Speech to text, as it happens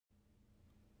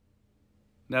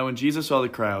Now when Jesus saw the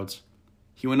crowds,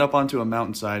 he went up onto a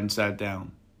mountainside and sat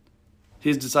down.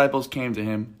 His disciples came to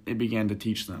him and began to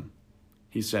teach them.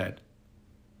 He said,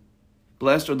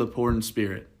 "Blessed are the poor in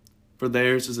spirit, for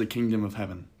theirs is the kingdom of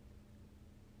heaven.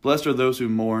 Blessed are those who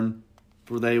mourn,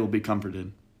 for they will be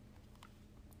comforted.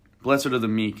 Blessed are the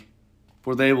meek,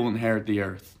 for they will inherit the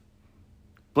earth.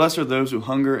 Blessed are those who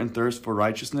hunger and thirst for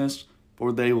righteousness,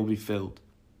 for they will be filled.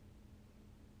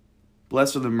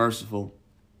 Blessed are the merciful,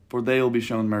 for they will be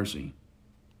shown mercy.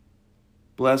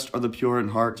 Blessed are the pure in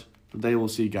heart, for they will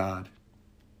see God.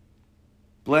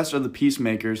 Blessed are the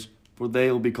peacemakers, for they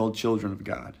will be called children of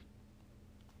God.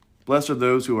 Blessed are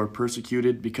those who are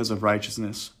persecuted because of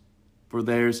righteousness, for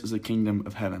theirs is the kingdom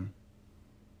of heaven.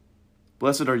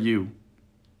 Blessed are you,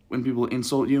 when people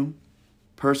insult you,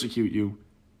 persecute you,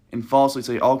 and falsely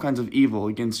say all kinds of evil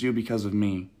against you because of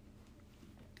me.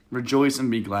 Rejoice and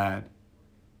be glad,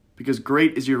 because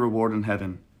great is your reward in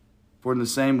heaven, for in the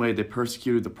same way they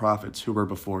persecuted the prophets who were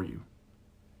before you.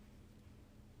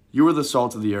 You are the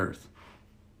salt of the earth.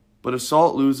 But if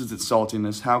salt loses its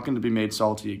saltiness, how can it be made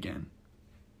salty again?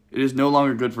 It is no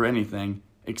longer good for anything,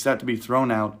 except to be thrown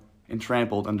out and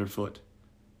trampled underfoot.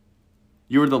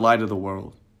 You are the light of the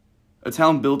world. A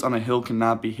town built on a hill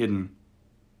cannot be hidden.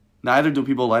 Neither do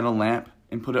people light a lamp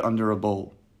and put it under a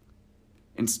bowl.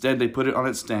 Instead, they put it on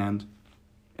its stand,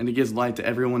 and it gives light to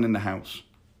everyone in the house.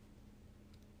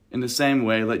 In the same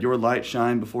way, let your light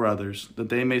shine before others, that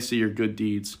they may see your good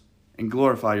deeds and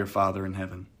glorify your Father in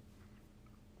heaven.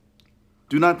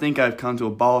 Do not think I have come to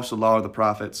abolish the law of the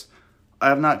prophets. I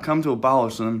have not come to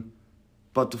abolish them,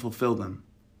 but to fulfill them.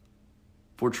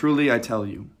 For truly I tell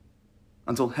you,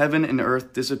 until heaven and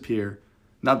earth disappear,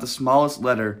 not the smallest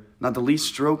letter, not the least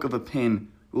stroke of a pen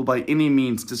will by any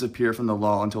means disappear from the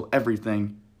law until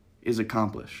everything is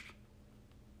accomplished.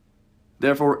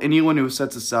 Therefore, anyone who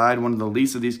sets aside one of the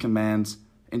least of these commands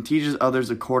and teaches others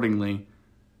accordingly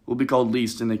will be called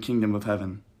least in the kingdom of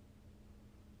heaven.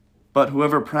 But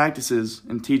whoever practices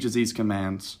and teaches these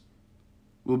commands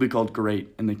will be called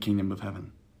great in the kingdom of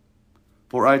heaven.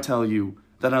 For I tell you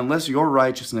that unless your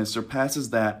righteousness surpasses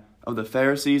that of the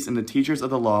Pharisees and the teachers of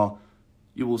the law,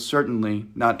 you will certainly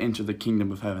not enter the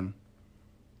kingdom of heaven.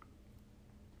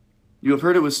 You have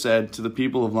heard it was said to the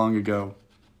people of long ago,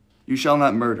 'You shall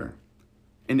not murder,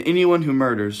 and anyone who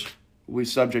murders will be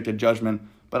subject to judgment.'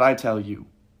 But I tell you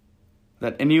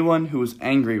that anyone who is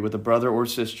angry with a brother or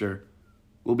sister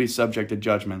will be subject to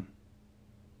judgment.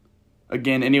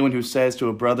 Again, anyone who says to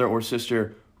a brother or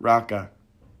sister, 'Raka,'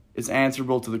 is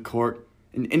answerable to the court,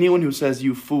 and anyone who says,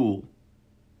 'You fool,'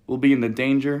 will be in the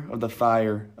danger of the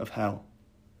fire of hell.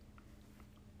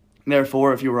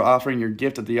 Therefore, if you are offering your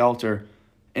gift at the altar,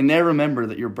 and there remember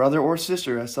that your brother or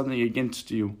sister has something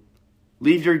against you,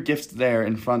 leave your gift there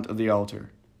in front of the altar.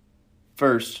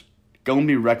 First, go and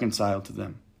be reconciled to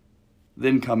them.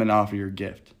 Then come and offer your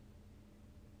gift.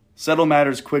 Settle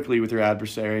matters quickly with your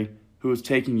adversary who is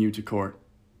taking you to court.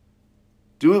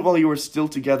 Do it while you are still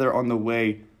together on the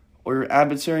way, or your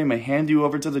adversary may hand you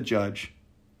over to the judge,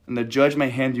 and the judge may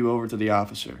hand you over to the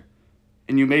officer,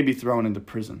 and you may be thrown into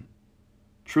prison.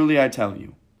 Truly I tell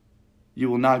you, you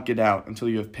will not get out until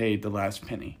you have paid the last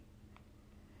penny.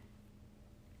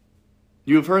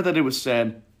 You have heard that it was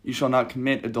said, 'You shall not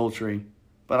commit adultery,'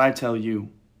 but I tell you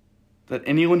that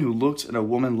anyone who looks at a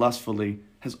woman lustfully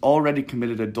has already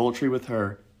committed adultery with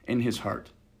her in his heart.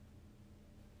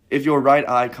 If your right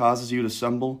eye causes you to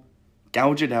stumble,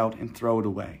 gouge it out and throw it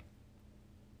away.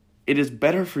 It is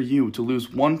better for you to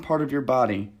lose one part of your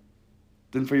body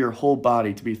than for your whole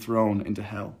body to be thrown into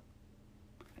hell.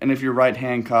 And if your right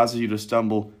hand causes you to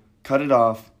stumble, cut it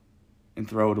off and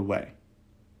throw it away.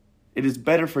 It is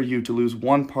better for you to lose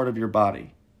one part of your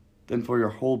body than for your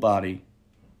whole body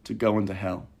to go into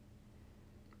hell.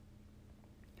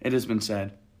 It has been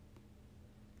said,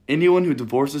 'Anyone who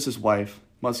divorces his wife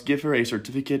must give her a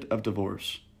certificate of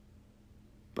divorce.'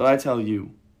 But I tell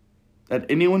you that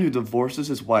anyone who divorces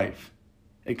his wife,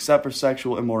 except for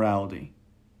sexual immorality,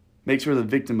 makes her the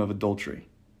victim of adultery.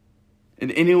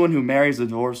 And anyone who marries a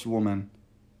divorced woman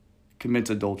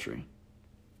commits adultery.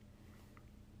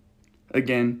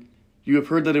 Again, you have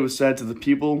heard that it was said to the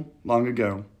people long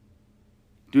ago,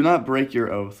 'Do not break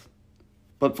your oath,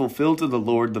 but fulfill to the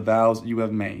Lord the vows you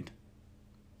have made.'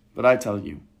 But I tell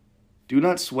you, do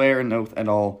not swear an oath at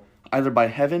all, either by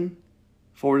heaven,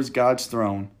 for it is God's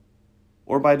throne,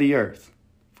 or by the earth,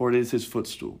 for it is his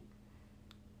footstool,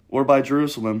 or by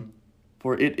Jerusalem,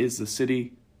 for it is the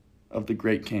city of the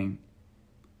great King.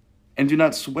 And do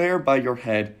not swear by your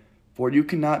head, for you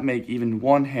cannot make even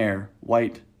one hair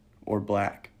white or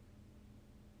black.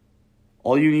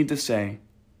 All you need to say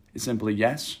is simply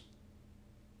yes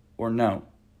or no,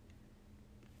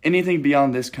 Anything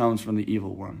beyond this comes from the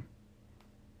evil one.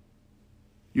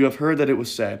 You have heard that it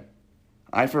was said,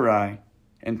 eye for eye,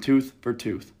 and tooth for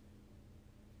tooth.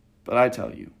 But I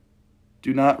tell you,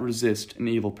 do not resist an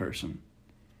evil person.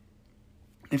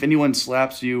 If anyone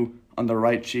slaps you on the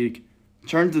right cheek,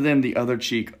 turn to them the other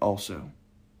cheek also.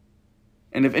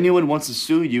 And if anyone wants to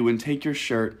sue you and take your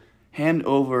shirt, hand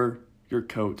over your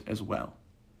coat as well.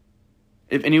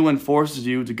 If anyone forces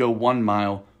you to go 1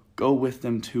 mile, go with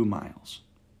them 2 miles.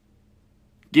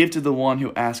 Give to the one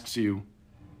who asks you,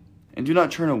 and do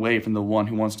not turn away from the one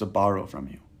who wants to borrow from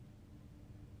you.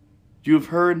 You have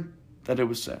heard that it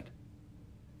was said,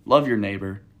 love your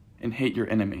neighbor and hate your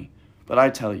enemy. But I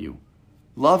tell you,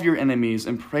 love your enemies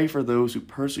and pray for those who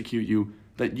persecute you,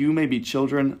 that you may be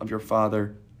children of your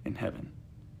Father in heaven.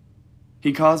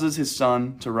 He causes his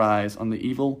sun to rise on the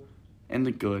evil and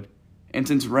the good, and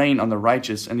sends rain on the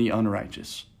righteous and the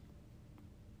unrighteous.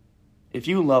 If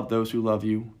you love those who love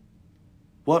you,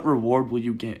 what reward will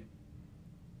you get?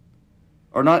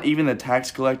 Are not even the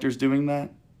tax collectors doing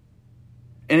that?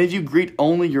 And if you greet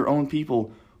only your own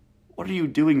people, what are you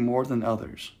doing more than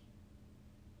others?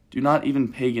 Do not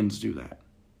even pagans do that?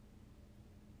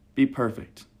 Be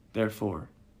perfect, therefore,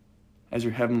 as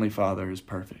your heavenly Father is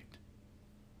perfect.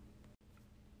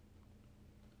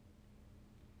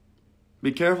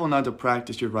 Be careful not to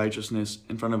practice your righteousness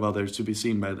in front of others to be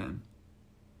seen by them.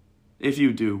 If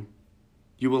you do,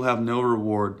 you will have no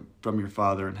reward from your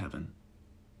Father in heaven.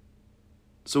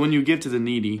 So when you give to the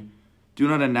needy, do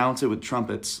not announce it with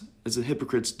trumpets, as the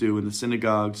hypocrites do in the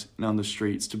synagogues and on the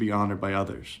streets to be honored by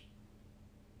others.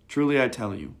 Truly I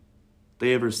tell you,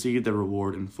 they have received their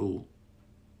reward in full.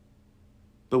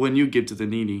 But when you give to the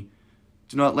needy,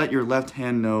 do not let your left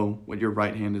hand know what your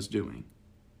right hand is doing,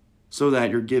 so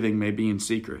that your giving may be in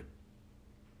secret.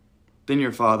 Then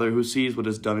your Father, who sees what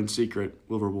is done in secret,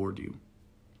 will reward you.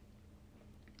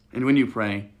 And when you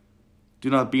pray, do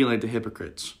not be like the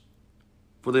hypocrites,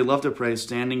 for they love to pray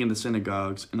standing in the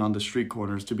synagogues and on the street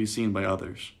corners to be seen by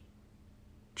others.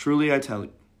 Truly I tell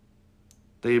you,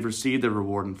 they have received their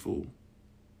reward in full.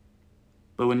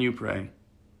 But when you pray,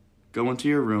 go into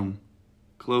your room,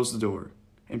 close the door,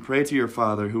 and pray to your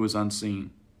Father who is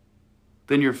unseen.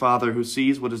 Then your Father who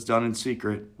sees what is done in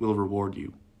secret will reward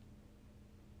you.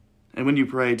 And when you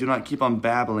pray, do not keep on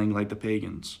babbling like the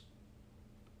pagans,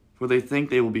 for they think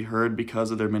they will be heard because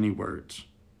of their many words.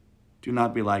 Do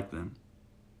not be like them,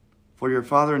 for your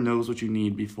Father knows what you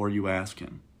need before you ask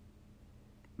him.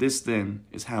 This, then,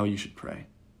 is how you should pray.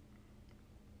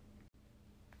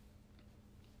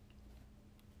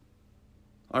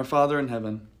 Our Father in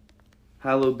heaven,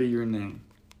 hallowed be your name.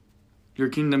 Your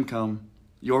kingdom come,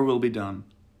 your will be done,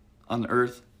 on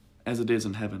earth as it is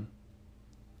in heaven.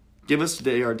 Give us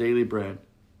today our daily bread,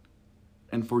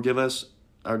 and forgive us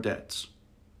our debts,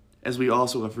 as we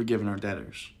also have forgiven our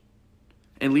debtors.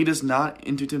 And lead us not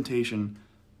into temptation,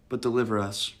 but deliver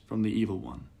us from the evil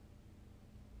one.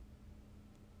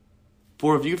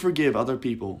 For if you forgive other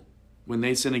people when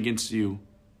they sin against you,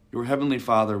 your heavenly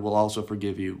Father will also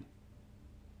forgive you.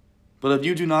 But if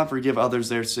you do not forgive others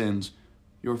their sins,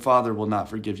 your Father will not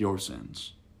forgive your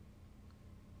sins.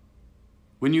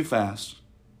 When you fast,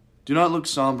 do not look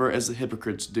somber as the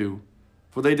hypocrites do,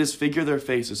 for they disfigure their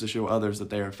faces to show others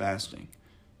that they are fasting.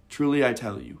 Truly I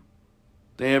tell you,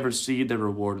 they have received their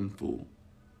reward in full.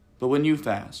 But when you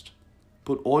fast,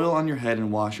 put oil on your head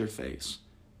and wash your face,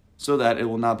 so that it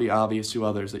will not be obvious to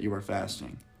others that you are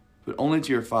fasting, but only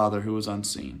to your Father who is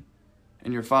unseen.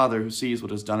 And your Father who sees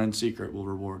what is done in secret will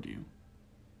reward you.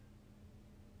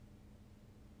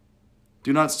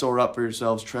 Do not store up for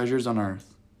yourselves treasures on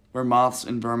earth, where moths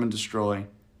and vermin destroy,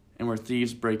 and where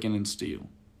thieves break in and steal.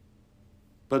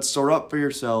 But store up for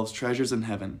yourselves treasures in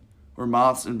heaven, where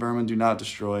moths and vermin do not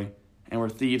destroy, and where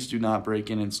thieves do not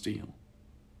break in and steal.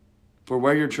 For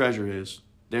where your treasure is,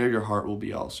 there your heart will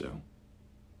be also.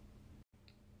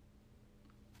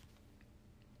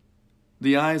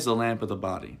 The eye is the lamp of the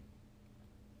body.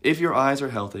 If your eyes are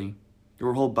healthy,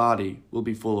 your whole body will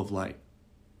be full of light.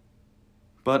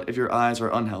 But if your eyes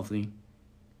are unhealthy,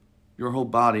 your whole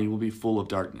body will be full of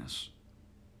darkness.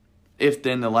 If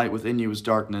then the light within you is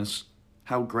darkness,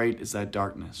 how great is that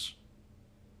darkness?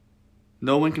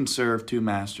 No one can serve 2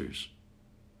 masters.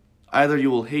 Either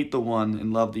you will hate the one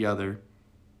and love the other,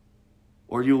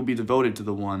 or you will be devoted to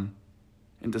the one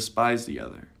and despise the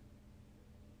other.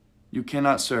 You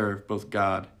cannot serve both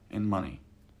God and money.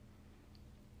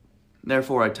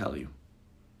 Therefore I tell you,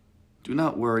 do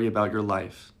not worry about your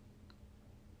life,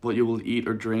 what you will eat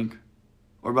or drink,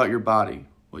 or about your body,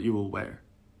 what you will wear.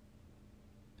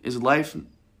 Is life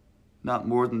not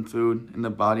more than food, and the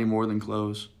body more than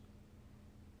clothes?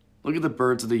 Look at the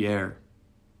birds of the air.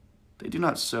 They do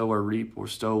not sow or reap or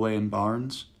stow away in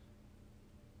barns,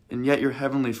 and yet your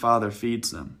heavenly Father feeds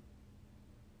them.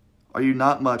 Are you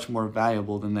not much more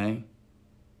valuable than they?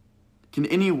 Can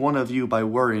any one of you, by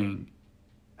worrying,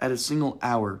 add a single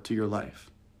hour to your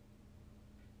life?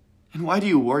 And why do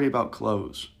you worry about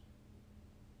clothes?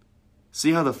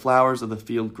 See how the flowers of the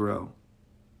field grow.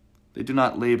 They do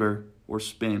not labor or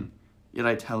spin, yet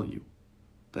I tell you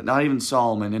that not even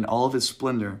Solomon in all of his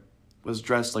splendor was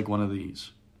dressed like one of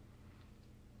these.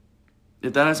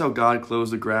 If that is how God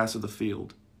clothes the grass of the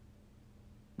field,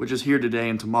 which is here today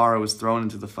and tomorrow is thrown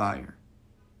into the fire,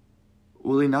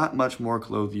 will he not much more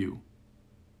clothe you,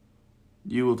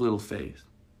 you of little faith?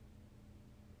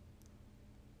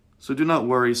 So do not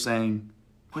worry, saying,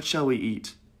 what shall we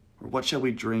eat? Or what shall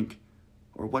we drink?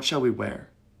 Or what shall we wear?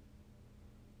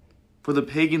 For the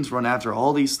pagans run after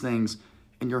all these things,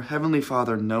 and your heavenly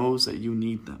Father knows that you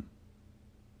need them.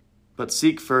 But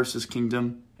seek first his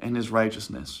kingdom and his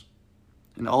righteousness,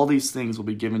 and all these things will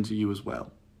be given to you as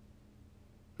well.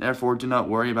 Therefore, do not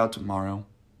worry about tomorrow,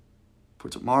 for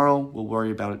tomorrow will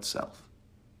worry about itself.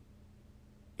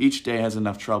 Each day has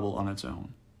enough trouble on its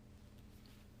own.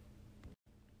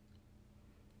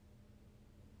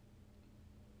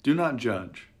 Do not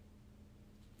judge,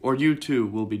 or you too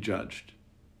will be judged.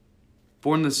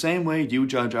 For in the same way you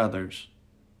judge others,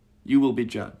 you will be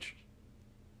judged.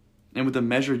 And with the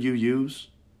measure you use,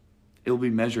 it will be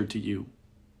measured to you.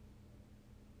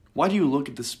 Why do you look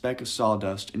at the speck of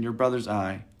sawdust in your brother's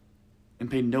eye and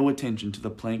pay no attention to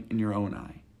the plank in your own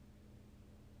eye?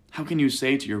 How can you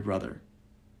say to your brother,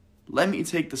 let me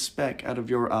take the speck out of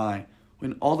your eye,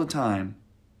 when all the time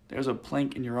there's a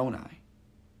plank in your own eye?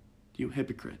 You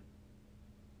hypocrite.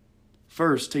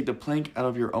 First, take the plank out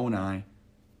of your own eye,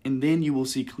 and then you will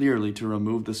see clearly to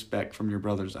remove the speck from your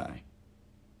brother's eye.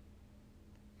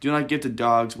 Do not give to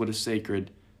dogs what is sacred.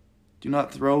 Do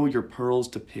not throw your pearls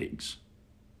to pigs.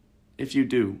 If you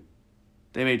do,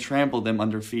 they may trample them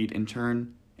under feet and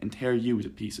turn and tear you to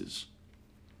pieces.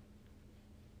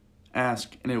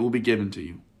 Ask, and it will be given to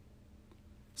you.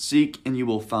 Seek, and you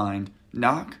will find.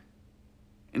 Knock,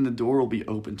 and the door will be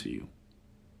open to you.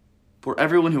 For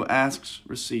everyone who asks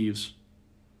receives,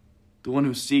 the one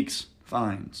who seeks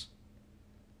finds,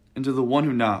 and to the one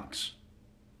who knocks,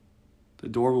 the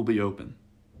door will be open.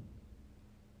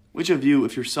 Which of you,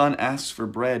 if your son asks for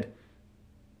bread,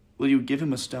 will you give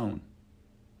him a stone?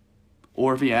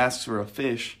 Or if he asks for a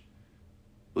fish,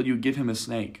 will you give him a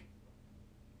snake?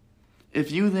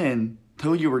 If you then,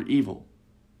 though you are evil,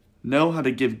 know how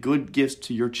to give good gifts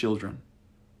to your children,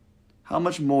 how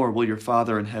much more will your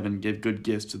Father in heaven give good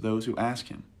gifts to those who ask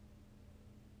him?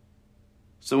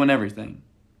 So in everything,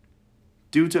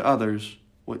 do to others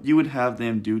what you would have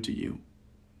them do to you.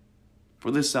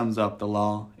 For this sums up the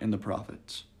law and the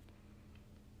prophets.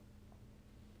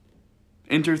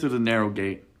 Enter through the narrow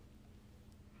gate.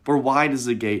 For wide is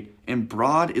the gate, and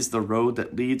broad is the road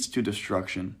that leads to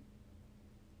destruction,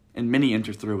 and many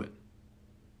enter through it.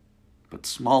 But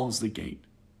small is the gate,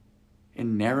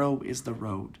 and narrow is the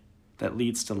road that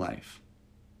leads to life,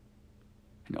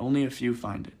 and only a few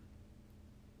find it.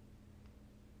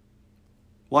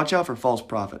 Watch out for false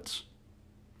prophets.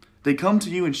 They come to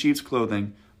you in sheep's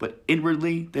clothing, but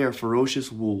inwardly they are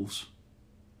ferocious wolves.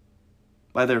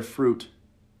 By their fruit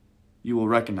you will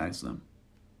recognize them.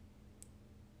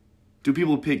 Do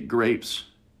people pick grapes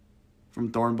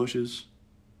from thorn bushes,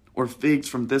 or figs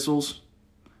from thistles?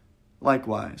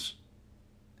 Likewise,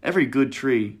 every good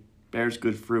tree bears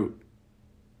good fruit,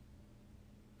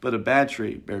 but a bad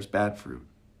tree bears bad fruit.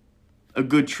 A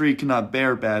good tree cannot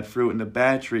bear bad fruit, and a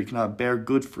bad tree cannot bear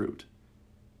good fruit.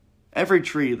 Every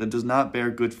tree that does not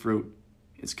bear good fruit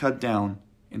is cut down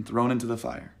and thrown into the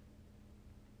fire.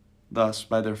 Thus,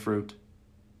 by their fruit,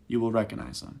 you will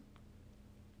recognize them.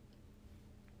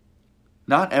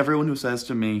 Not everyone who says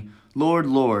to me, Lord,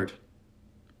 Lord,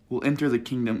 will enter the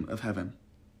kingdom of heaven,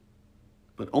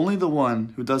 but only the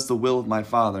one who does the will of my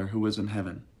Father who is in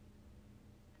heaven.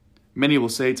 Many will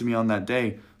say to me on that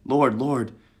day, Lord,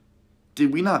 Lord,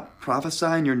 did we not prophesy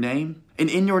in your name, and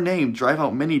in your name drive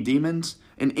out many demons,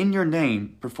 and in your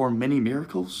name perform many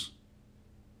miracles?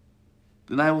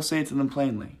 Then I will say to them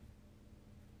plainly,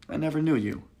 I never knew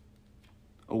you.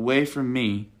 Away from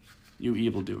me, you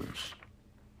evildoers.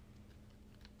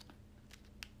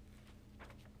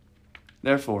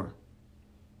 Therefore,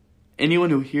 anyone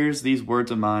who hears these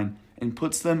words of mine and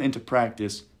puts them into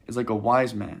practice is like a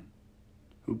wise man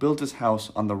who built his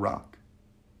house on the rock.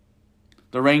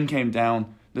 The rain came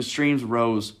down, the streams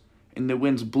rose, and the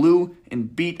winds blew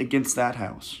and beat against that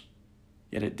house,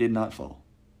 yet it did not fall,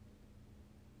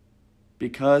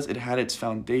 because it had its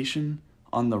foundation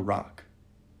on the rock.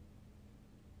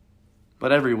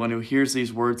 But everyone who hears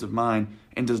these words of mine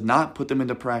and does not put them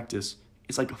into practice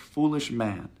is like a foolish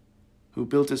man who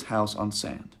built his house on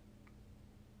sand.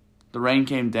 The rain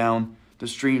came down, the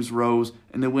streams rose,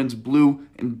 and the winds blew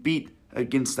and beat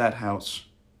against that house,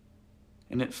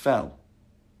 and it fell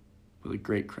with a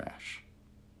great crash.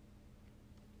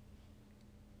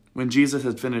 When Jesus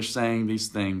had finished saying these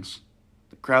things,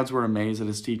 the crowds were amazed at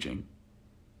his teaching,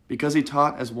 because he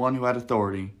taught as one who had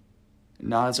authority, and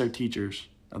not as their teachers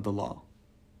of the law.